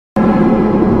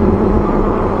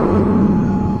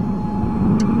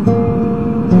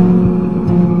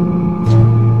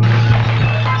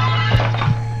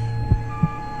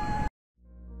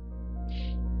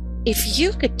If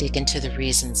you could dig into the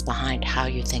reasons behind how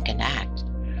you think and act,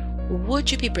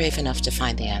 would you be brave enough to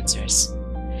find the answers?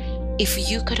 If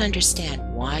you could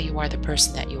understand why you are the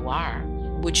person that you are,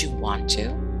 would you want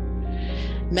to?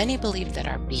 Many believe that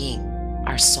our being,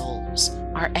 our souls,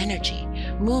 our energy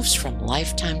moves from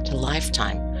lifetime to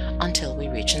lifetime until we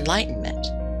reach enlightenment.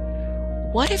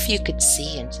 What if you could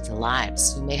see into the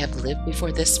lives you may have lived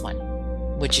before this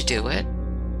one? Would you do it?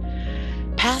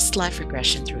 Past life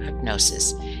regression through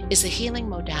hypnosis is a healing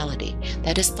modality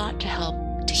that is thought to help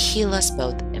to heal us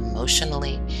both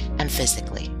emotionally and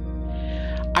physically.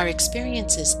 Our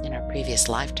experiences in our previous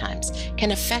lifetimes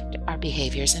can affect our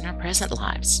behaviors in our present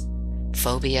lives.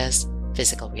 Phobias,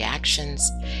 physical reactions,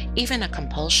 even a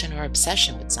compulsion or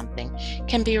obsession with something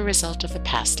can be a result of a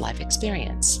past life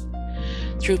experience.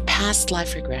 Through past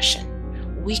life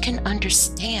regression, we can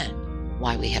understand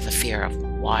why we have a fear of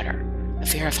water, a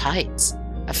fear of heights,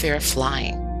 a fear of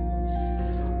flying.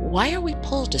 Why are we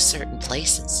pulled to certain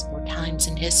places or times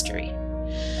in history?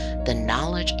 The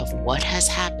knowledge of what has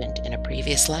happened in a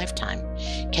previous lifetime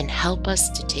can help us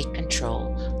to take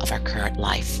control of our current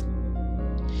life.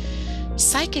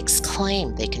 Psychics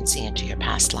claim they can see into your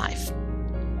past life.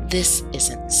 This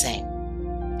isn't the same.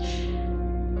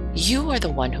 You are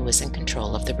the one who is in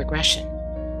control of the regression.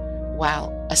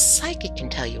 While a psychic can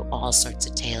tell you all sorts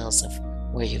of tales of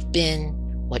where you've been,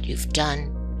 what you've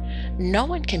done, no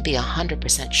one can be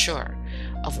 100% sure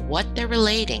of what they're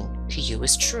relating to you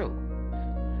is true.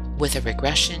 With a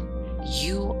regression,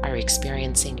 you are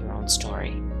experiencing your own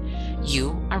story.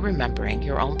 You are remembering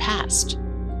your own past.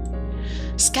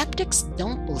 Skeptics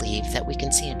don't believe that we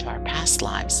can see into our past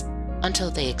lives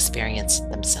until they experience it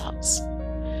themselves.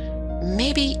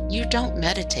 Maybe you don't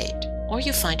meditate or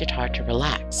you find it hard to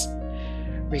relax.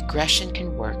 Regression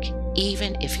can work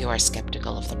even if you are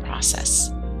skeptical of the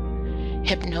process.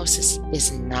 Hypnosis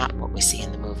is not what we see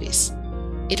in the movies.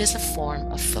 It is a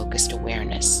form of focused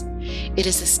awareness. It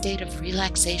is a state of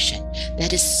relaxation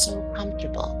that is so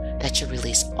comfortable that you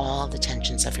release all the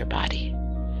tensions of your body.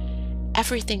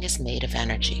 Everything is made of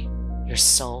energy. Your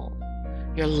soul,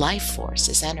 your life force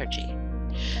is energy.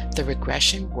 The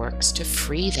regression works to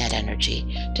free that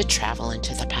energy to travel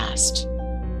into the past.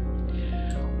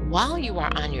 While you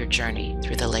are on your journey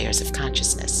through the layers of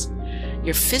consciousness,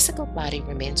 your physical body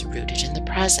remains rooted in the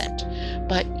present,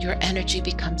 but your energy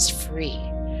becomes free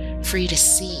to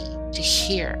see, to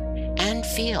hear, and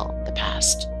feel the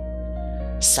past.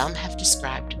 Some have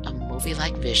described a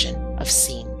movie-like vision of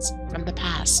scenes from the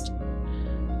past.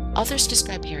 Others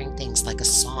describe hearing things like a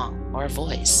song or a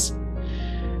voice.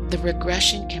 The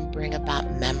regression can bring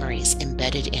about memories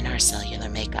embedded in our cellular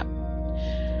makeup.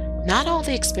 Not all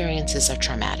the experiences are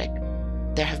traumatic.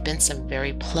 There have been some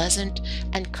very pleasant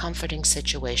and comforting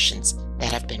situations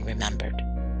that have been remembered.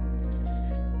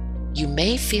 You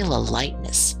may feel a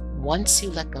lightness once you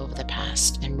let go of the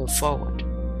past and move forward.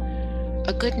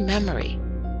 A good memory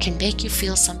can make you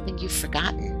feel something you've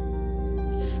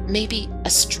forgotten. Maybe a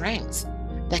strength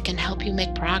that can help you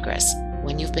make progress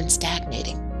when you've been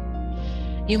stagnating.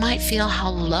 You might feel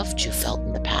how loved you felt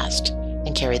in the past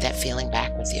and carry that feeling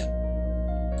back with you.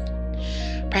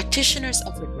 Practitioners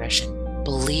of regression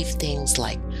believe things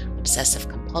like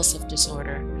obsessive-compulsive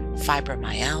disorder,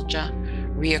 fibromyalgia,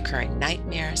 reoccurring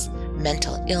nightmares,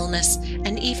 mental illness,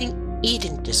 and even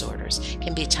eating disorders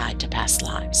can be tied to past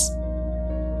lives.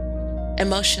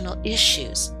 Emotional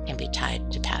issues can be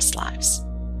tied to past lives.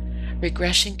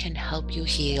 Regression can help you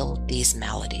heal these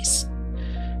maladies.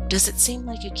 Does it seem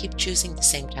like you keep choosing the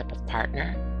same type of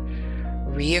partner?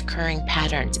 Reoccurring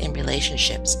patterns in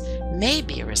relationships may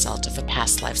be a result of a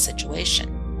past life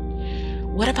situation.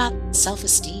 What about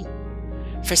self-esteem?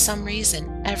 For some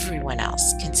reason, everyone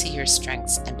else can see your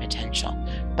strengths and potential,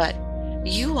 but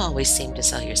you always seem to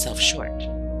sell yourself short.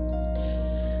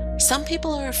 Some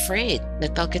people are afraid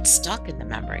that they'll get stuck in the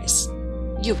memories.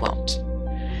 You won't.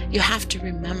 You have to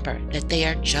remember that they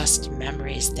are just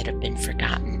memories that have been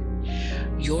forgotten.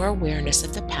 Your awareness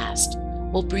of the past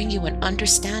will bring you an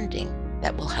understanding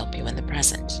that will help you in the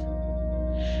present.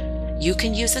 You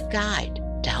can use a guide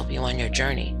to help you on your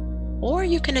journey, or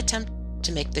you can attempt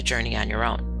to make the journey on your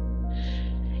own.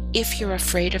 If you're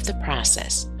afraid of the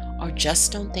process or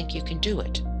just don't think you can do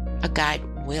it, a guide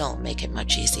will make it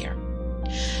much easier.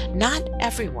 Not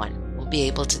everyone will be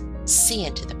able to see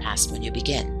into the past when you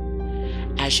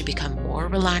begin. As you become more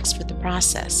relaxed with the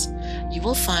process, you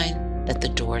will find that the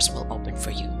doors will open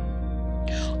for you.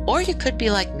 Or you could be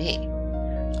like me.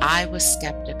 I was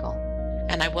skeptical,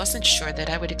 and I wasn't sure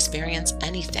that I would experience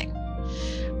anything.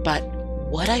 But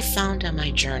what I found on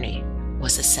my journey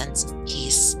was a sense of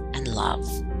peace and love.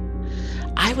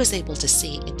 I was able to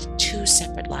see into 2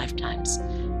 separate lifetimes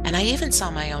And I even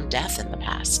saw my own death in the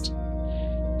past.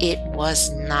 It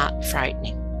was not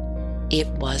frightening. It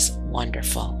was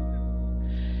wonderful.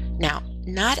 Now,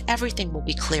 not everything will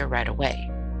be clear right away.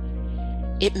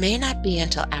 It may not be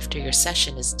until after your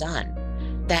session is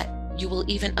done that you will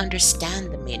even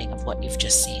understand the meaning of what you've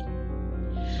just seen.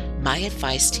 My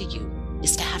advice to you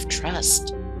is to have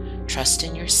trust. Trust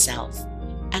in yourself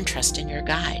and trust in your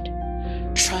guide.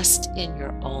 Trust in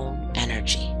your own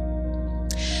energy.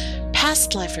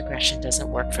 Past life regression doesn't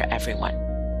work for everyone.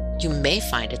 You may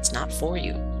find it's not for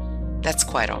you. That's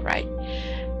quite all right,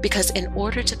 because in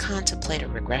order to contemplate a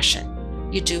regression,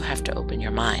 you do have to open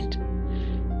your mind.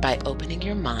 By opening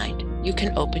your mind, you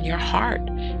can open your heart,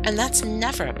 and that's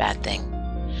never a bad thing.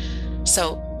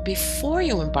 So before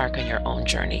you embark on your own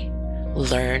journey,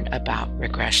 learn about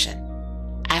regression.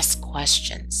 Ask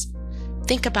questions.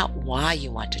 Think about why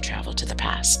you want to travel to the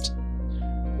past.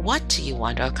 What do you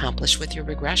want to accomplish with your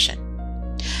regression?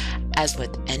 As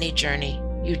with any journey,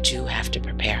 you do have to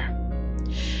prepare.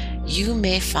 You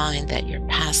may find that your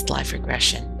past life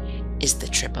regression is the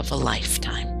trip of a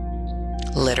lifetime.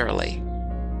 Literally.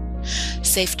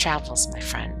 Safe travels, my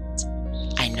friends.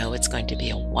 I know it's going to be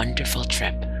a wonderful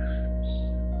trip.